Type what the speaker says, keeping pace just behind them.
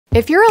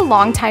If you're a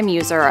longtime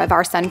user of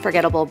our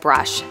Sunforgettable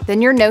brush,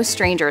 then you're no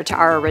stranger to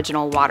our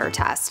original water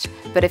test.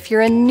 But if you're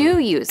a new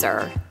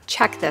user,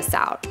 check this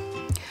out.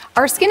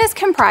 Our skin is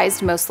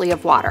comprised mostly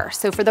of water,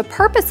 so for the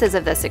purposes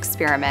of this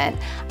experiment,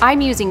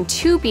 I'm using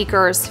 2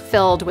 beakers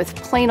filled with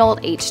plain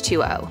old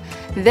H2O.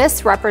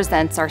 This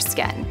represents our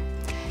skin.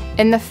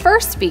 In the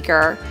first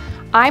beaker,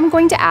 I'm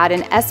going to add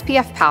an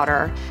SPF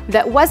powder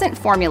that wasn't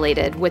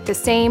formulated with the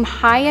same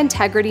high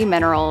integrity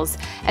minerals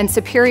and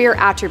superior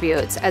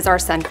attributes as our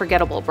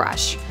Sunforgettable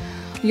brush.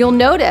 You'll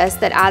notice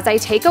that as I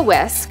take a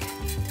whisk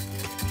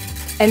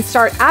and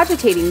start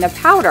agitating the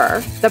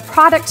powder, the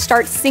product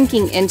starts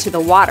sinking into the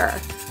water,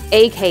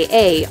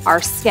 AKA our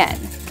skin.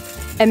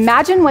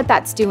 Imagine what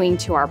that's doing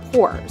to our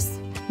pores.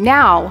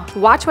 Now,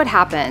 watch what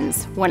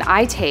happens when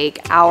I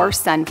take our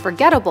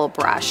Sunforgettable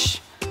brush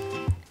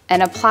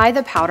and apply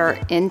the powder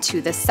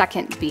into the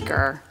second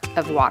beaker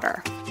of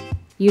water.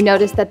 You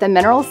notice that the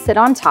minerals sit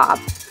on top,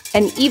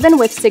 and even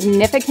with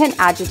significant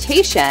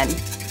agitation,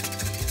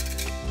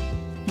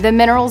 the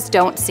minerals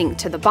don't sink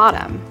to the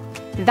bottom.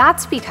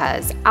 That's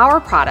because our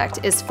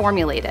product is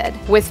formulated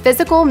with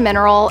physical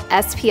mineral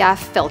SPF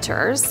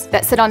filters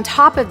that sit on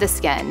top of the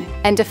skin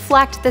and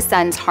deflect the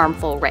sun's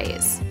harmful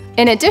rays.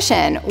 In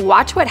addition,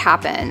 watch what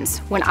happens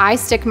when I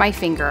stick my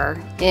finger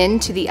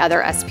into the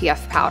other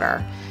SPF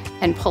powder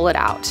and pull it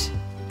out.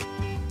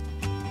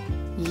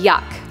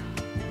 Yuck.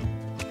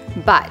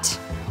 But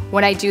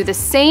when I do the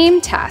same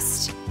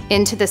test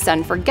into the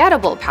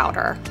Sunforgettable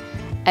powder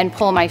and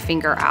pull my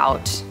finger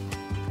out,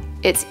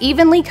 it's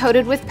evenly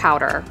coated with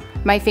powder,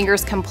 my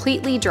finger's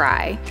completely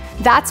dry.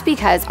 That's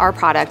because our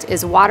product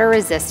is water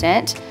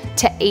resistant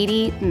to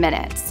 80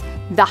 minutes,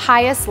 the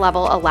highest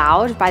level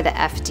allowed by the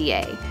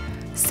FDA.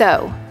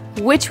 So,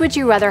 which would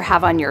you rather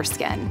have on your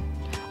skin?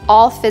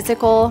 All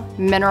physical,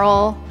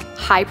 mineral,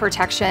 high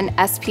protection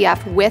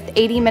SPF with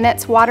 80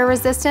 minutes water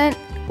resistant,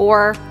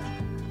 or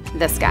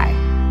this guy?